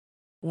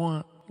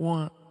One.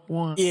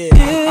 Yeah.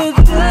 You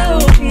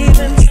don't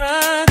even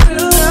try to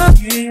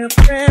love you.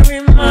 Can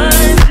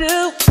remind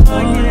you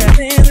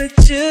everything that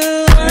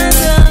you and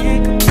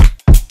I.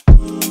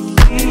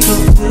 So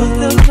put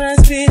the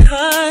past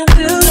behind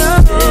you.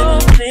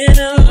 In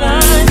a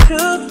line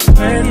to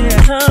where the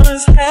time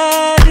has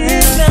had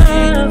its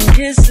time.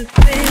 It's the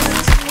thing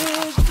that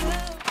you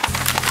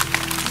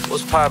do.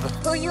 What's poppin'?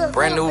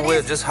 Brand new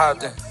whip, just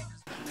hopped in.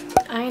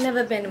 I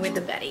never been with the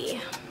Betty.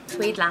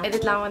 Wait lang.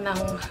 Edit lang ako ng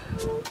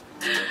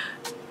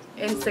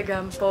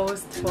Instagram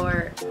post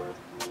for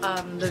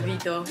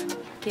Lovito.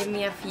 Give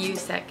me a few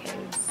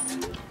seconds.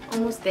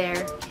 Almost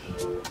there.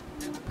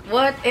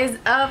 What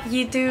is up,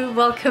 YouTube?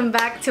 Welcome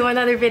back to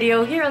another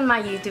video here on my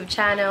YouTube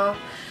channel.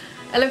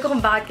 Alam ko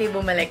kung bakit kayo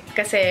bumalik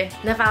kasi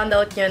na-found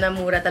out nyo na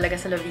mura talaga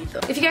sa Lovito.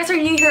 If you guys are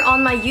new here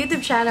on my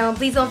YouTube channel,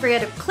 please don't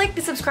forget to click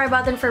the subscribe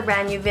button for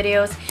brand new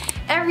videos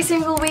every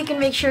single week and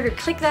make sure to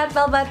click that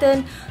bell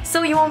button so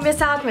you won't miss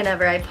out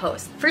whenever I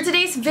post. For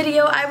today's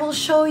video, I will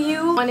show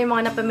you ano yung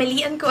mga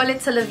napamilian ko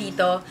ulit sa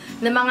Lovito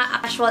na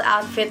mga actual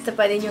outfits na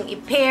pwede nyong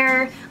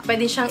i-pair,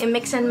 pwede siyang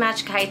i-mix and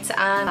match kahit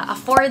saan.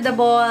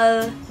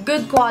 Affordable,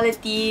 good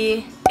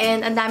quality,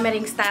 and ang dami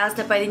ring styles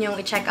na pwede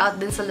nyong i-check out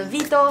din sa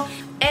Lovito.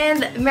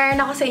 And meron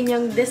ako sa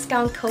inyong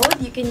discount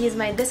code. You can use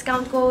my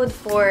discount code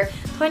for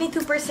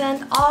 22%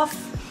 off.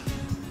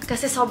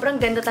 Kasi sobrang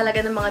ganda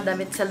talaga ng mga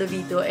damit sa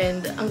Lovito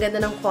and ang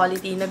ganda ng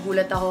quality.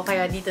 Nagulat ako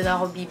kaya dito na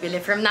ako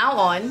bibili from now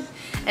on.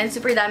 And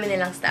super dami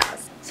nilang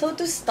styles. So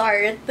to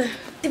start,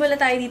 simula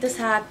tayo dito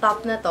sa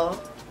top na to.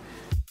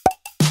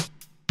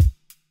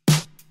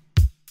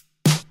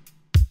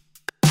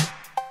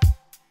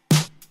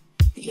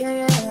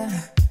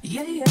 Yeah.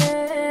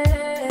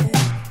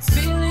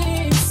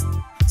 Feelings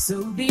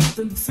so deep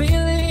and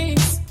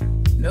feelings.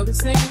 No,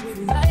 this ain't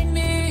really like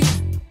me.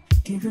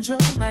 Can't control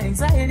my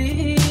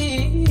anxiety.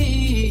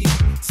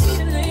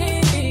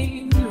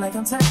 Feeling like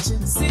I'm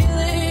touching the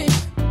ceiling.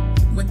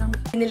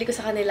 Pinili ko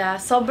sa kanila.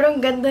 Sobrang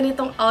ganda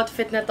nitong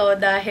outfit na to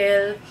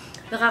dahil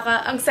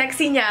ang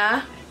sexy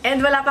niya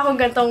and wala pa akong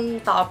gantong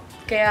top.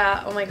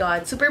 Kaya, oh my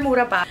god, super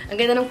mura pa. Ang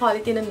ganda ng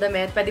quality ng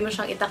damit. Pwede mo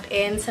siyang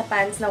itak-in sa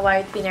pants na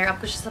white. Pinair up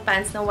ko siya sa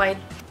pants na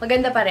white.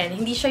 Maganda pa rin.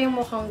 Hindi siya yung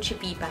mukhang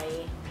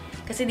chipipay.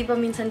 Kasi di ba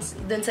minsan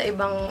dun sa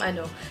ibang,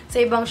 sa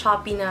ibang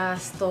Shopee na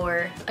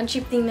store, ang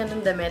cheap tingnan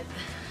ng damit.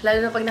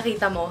 Lalo na pag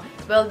nakita mo.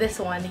 Well, this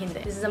one,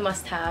 hindi. This is a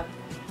must-have.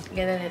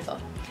 Ganda nito.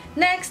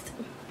 Next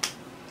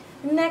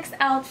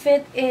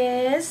outfit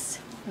is...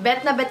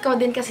 Bet na bet ko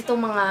din kasi itong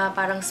mga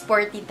parang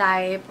sporty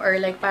type or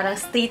like parang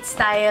street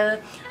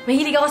style.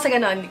 Mahilig ako sa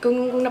ganon. Kung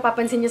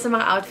napapansin nyo sa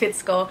mga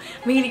outfits ko,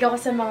 mahilig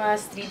ako sa mga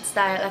street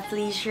style,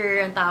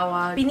 athleisure ang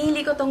tawag.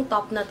 Pinili ko tong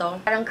top na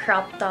to. Parang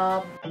crop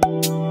top.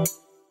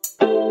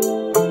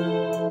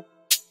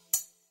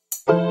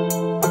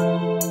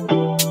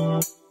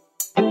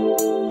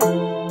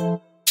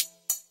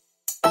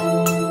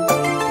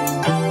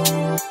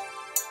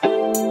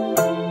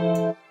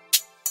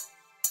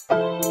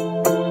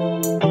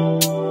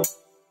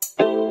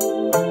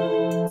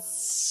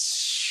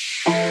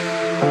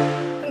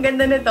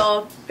 Ganda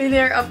nito.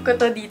 Pinair up ko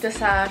to dito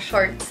sa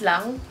shorts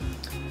lang.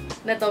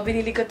 Na to,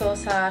 binili ko to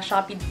sa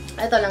Shopee.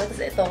 Ito lang,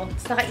 tapos ito.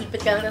 Tapos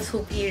nakaipit ka lang ng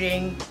hoop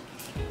earring.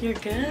 You're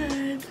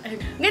good.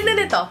 Ganda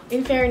nito.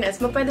 In fairness,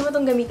 pwede mo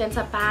tong gamitan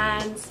sa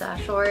pants, sa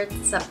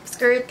shorts, sa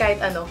skirt,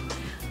 kahit ano.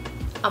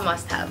 A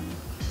must-have.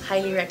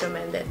 Highly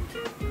recommended.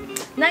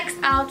 Next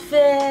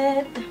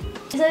outfit.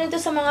 Isa nito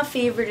sa mga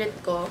favorite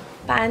ko.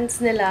 Pants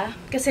nila.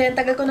 Kasi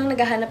tagal ko nang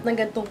naghahanap ng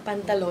gantong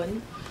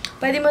pantalon.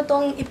 Pwede mo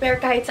tong i-pair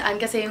kahit saan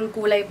kasi yung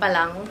kulay pa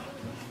lang.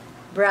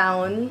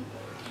 Brown.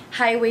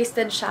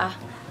 High-waisted siya.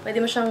 Pwede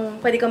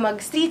ka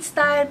mag-street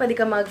style, pwede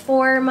ka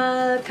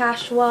mag-formal,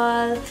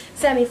 casual,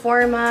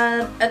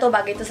 semi-formal. Ito,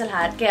 bagay ito sa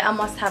lahat. Kaya a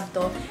must-have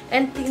to.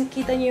 And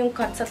kita nyo yung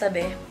cut sa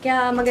tabi.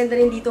 Kaya maganda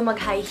rin dito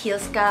mag-high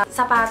heels ka.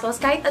 Sapatos,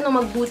 kahit ano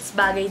mag-boots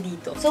bagay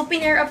dito. So,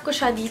 pinair up ko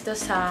siya dito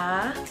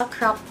sa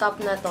crop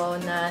top na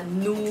to na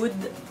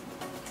nude.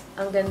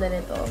 Ang ganda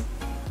nito.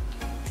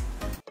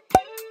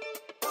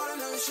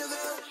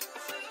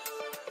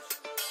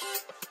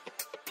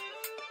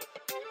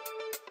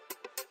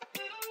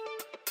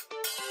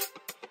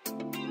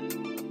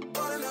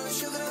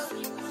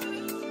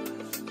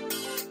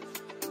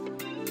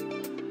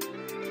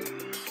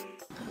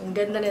 Ang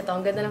ganda nito.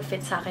 Ang ganda ng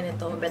fit sa akin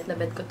ito. Bet na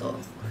bet ko to.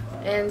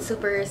 And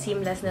super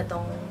seamless na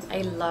tong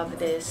I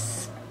love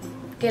this.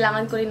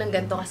 Kailangan ko rin ng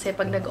ganito kasi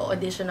pag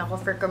nag-audition ako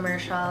for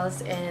commercials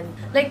and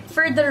like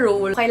for the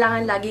role,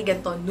 kailangan lagi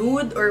ganito,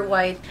 nude or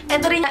white.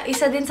 Ito rin,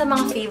 isa din sa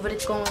mga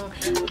favorite kong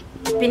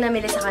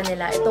pinamili sa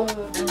kanila. Itong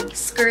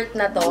skirt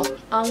na to.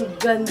 Ang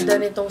ganda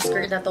nitong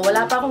skirt na to.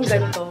 Wala pa akong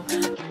ganito.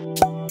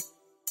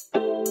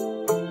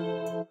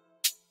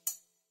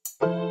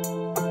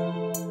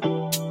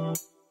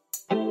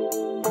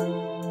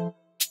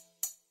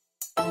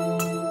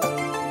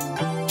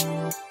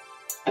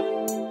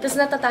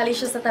 Tapos natatali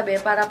siya sa tabi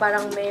para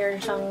parang mayroon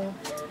siyang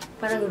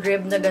parang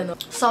rib na gano'n.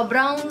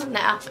 Sobrang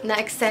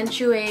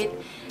na-accentuate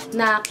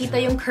nakita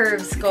yung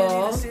curves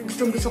ko.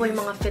 Gustong-gusto ko yung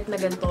mga fit na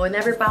ganito.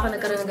 Never pa ako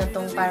nagkaroon ng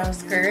ganitong parang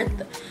skirt.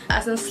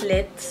 As ng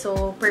slit.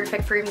 So,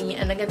 perfect for me.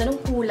 And ang ganda ng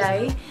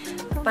kulay.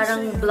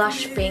 Parang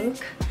blush pink.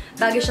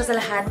 Bagay siya sa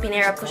lahat.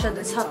 Pinair up ko siya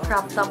dun sa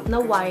crop top na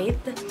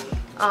white.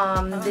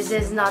 This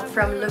is not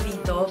from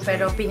Lovito,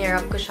 pero pinair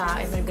up ko siya.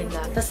 Ay,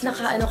 maganda. Tapos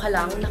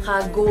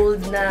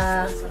naka-gold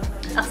na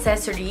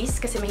accessories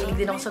kasi mahilig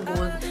din ako sa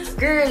gold.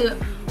 Girl,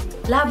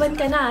 laban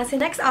ka na. Si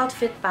next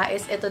outfit pa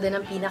is ito din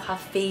ang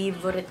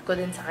pinaka-favorite ko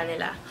din sa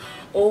kanila.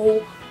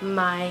 Oh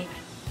my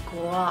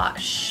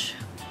gosh.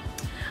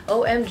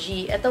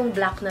 OMG, itong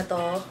black na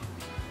to,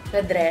 na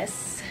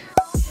dress.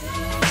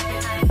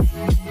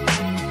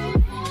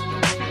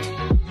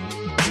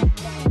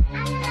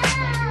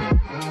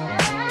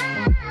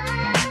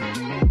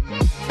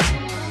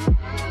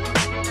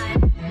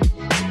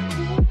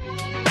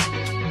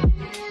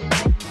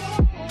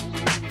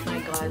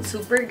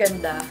 Super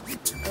ganda.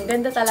 Ang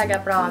ganda talaga,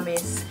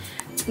 promise.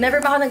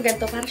 Never pa ako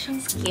nagganto. Para siyang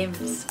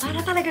skims.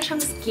 Para talaga siyang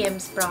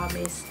skims,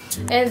 promise.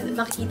 And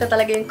makikita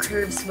talaga yung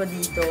curves mo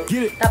dito.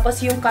 Tapos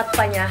yung cut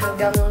pa niya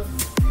hanggang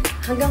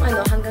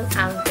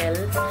ankle.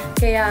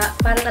 Kaya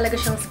para talaga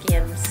siyang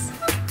skims.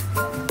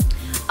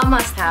 A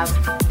must-have.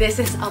 This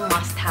is a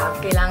must-have.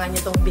 Kailangan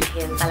niyo itong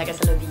bilhin talaga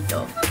sa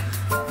Lovito.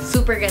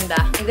 Super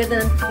ganda. Ang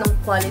ganda ng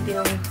quality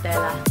ng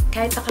tela.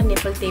 Kahit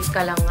naka-nipple tape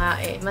ka lang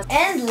nga eh.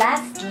 And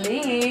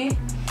lastly,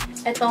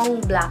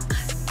 itong black.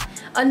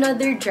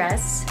 Another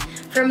dress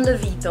from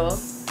Lovito.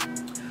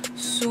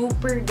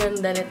 Super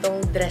ganda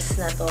nitong dress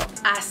na to.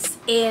 As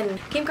in,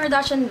 Kim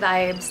Kardashian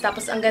vibes.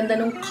 Tapos ang ganda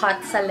nung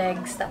cut sa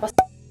legs. Tapos,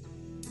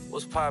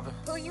 what's poppin'?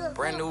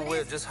 Brand new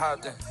whip, just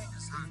hopped in.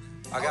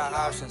 I got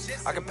options.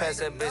 I can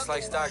pass that bitch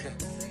like Stockton.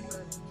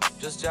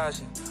 Just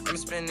joshing. I'm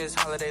spending this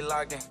holiday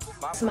locked in.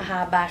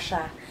 Mahaba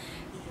siya.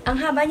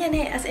 Ang haba niyan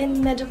eh. As in,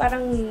 medyo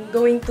parang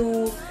going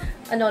to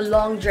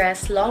long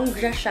dress. Long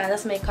dress siya,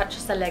 tapos may cut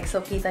siya sa legs,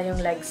 so kita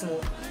yung legs mo.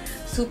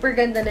 Super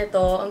ganda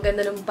nito. Ang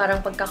ganda ng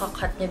parang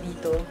pagkakakat niya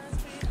dito.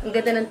 Ang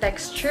ganda ng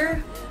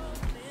texture.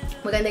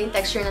 Maganda yung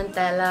texture ng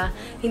tela.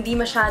 Hindi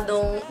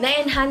masyadong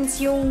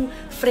na-enhance yung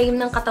frame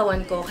ng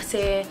katawan ko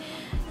kasi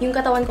yung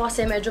katawan ko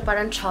kasi medyo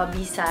parang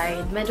chubby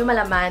side. Medyo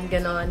malaman,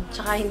 ganon.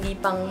 Tsaka hindi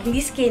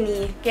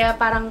skinny. Kaya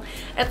parang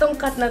etong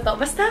cut na to,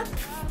 basta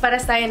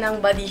pares tayo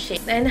ng body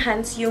shape.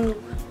 Na-enhance yung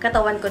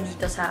katawan ko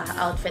dito sa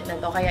outfit na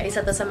to. Kaya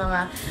isa to sa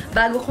mga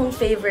bago kong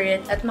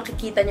favorite at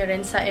makikita nyo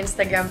rin sa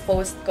Instagram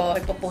post ko.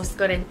 Ipopost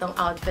ko rin tong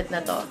outfit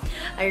na to.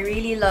 I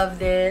really love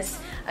this.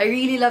 I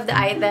really love the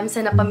items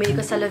na napamili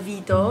ko sa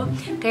Lovito.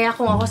 Kaya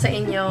kung ako sa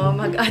inyo,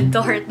 mag-add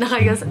to heart na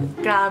kayo.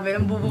 Grabe,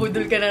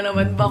 bubudol ka na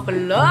naman,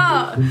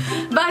 bakla!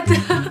 But,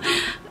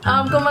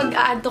 kung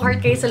mag-add to heart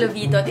kayo sa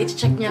Lovito at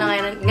i-check nyo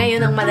na ngayon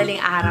ng madaling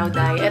araw,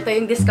 dahil ito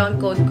yung discount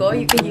code ko.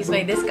 You can use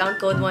my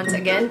discount code once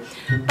again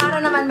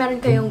para naman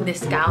meron kayong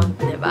discount,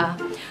 diba?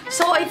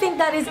 So, I think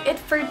that is it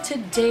for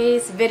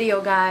today's video,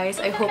 guys.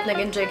 I hope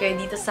nag-enjoy kayo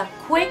dito sa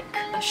quick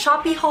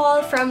Shopee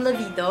haul from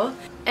Lovito.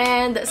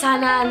 And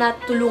sana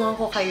natulungan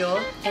ko kayo.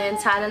 And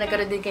sana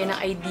nagkaroon din kayo ng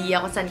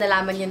idea kung saan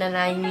nalaman nyo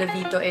na yung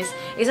Lovito is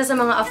isa sa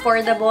mga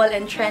affordable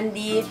and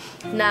trendy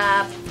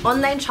na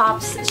online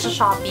shops sa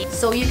Shopee.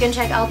 So you can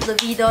check out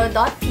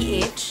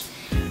Lovito.ph.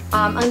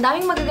 Ang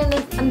daming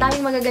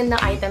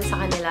magagandang items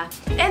sa kanila.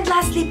 And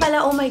lastly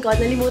pala, oh my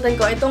god, nalimutan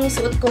ko, itong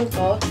suot kong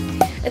to.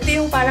 Ito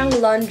yung parang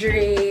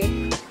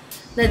lingerie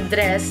na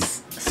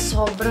dress.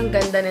 Sobrang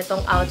ganda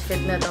nitong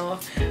outfit na to.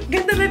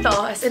 Ganda nito.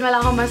 As in,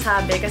 wala akong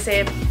masabi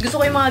kasi gusto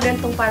ko yung mga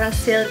gantong parang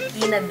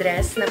silky na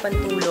dress na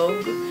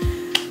pantulog.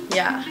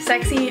 Yeah.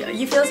 Sexy.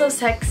 You feel so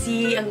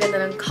sexy. Ang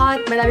ganda ng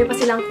cut. Marami pa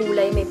silang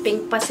kulay. May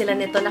pink pa sila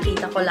nito.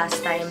 Nakita ko last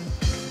time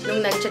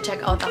nung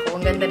nag-check out ako.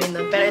 Ang ganda rin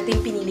nun. Pero ito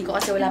yung pinili ko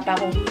kasi wala pa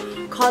akong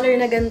color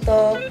na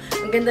ganito.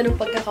 Ang ganda ng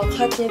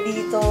pagkaka-cut niya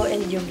dito.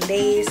 And yung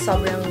lace.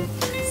 Sobrang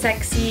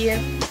sexy.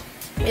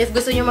 If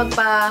gusto nyo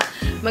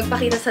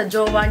magpakita sa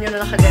jowa nyo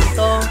na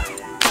nakaganto,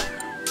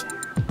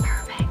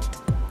 perfect.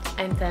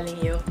 I'm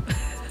telling you.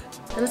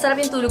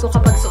 Masarap yung tulog ko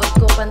kapag suot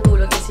ko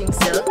pantulog is yung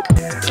silk.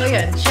 So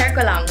yun, share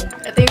ko lang.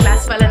 Ito yung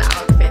last pala na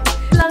outfit.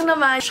 Lang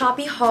naman,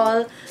 Shopee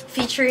haul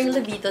featuring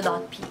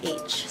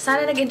Lovito.ph.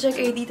 Sana nag-enjoy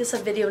kayo dito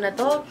sa video na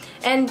to.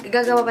 And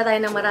gagawa pa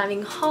tayo ng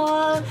maraming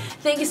haul.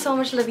 Thank you so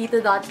much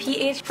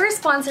Lovito.ph for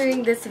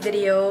sponsoring this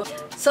video.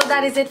 So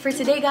that is it for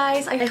today,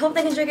 guys. I hope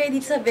nag-enjoy kayo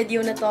dito sa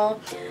video na to.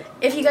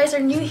 If you guys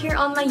are new here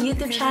on my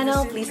YouTube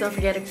channel, please don't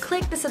forget to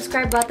click the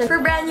subscribe button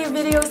for brand new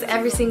videos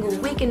every single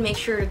week and make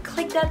sure to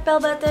click that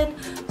bell button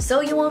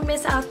so you won't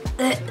miss out.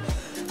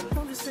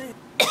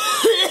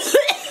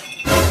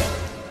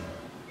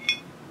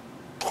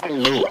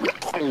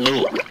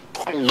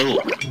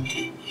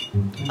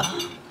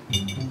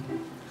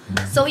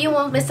 So you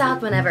won't miss out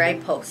whenever I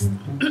post.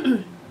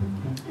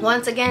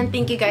 Once again,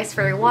 thank you guys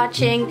for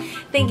watching.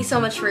 Thank you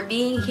so much for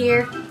being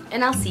here.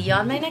 And I'll see you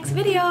on my next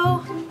video.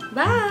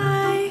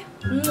 Bye!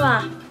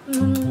 Mwah!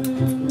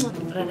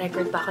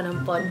 Re-record pa ako ng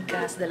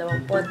podcast.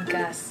 2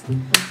 podcast.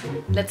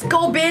 Let's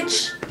go,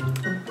 bitch!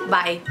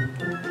 Bye!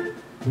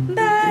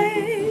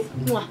 Bye!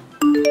 Mwah!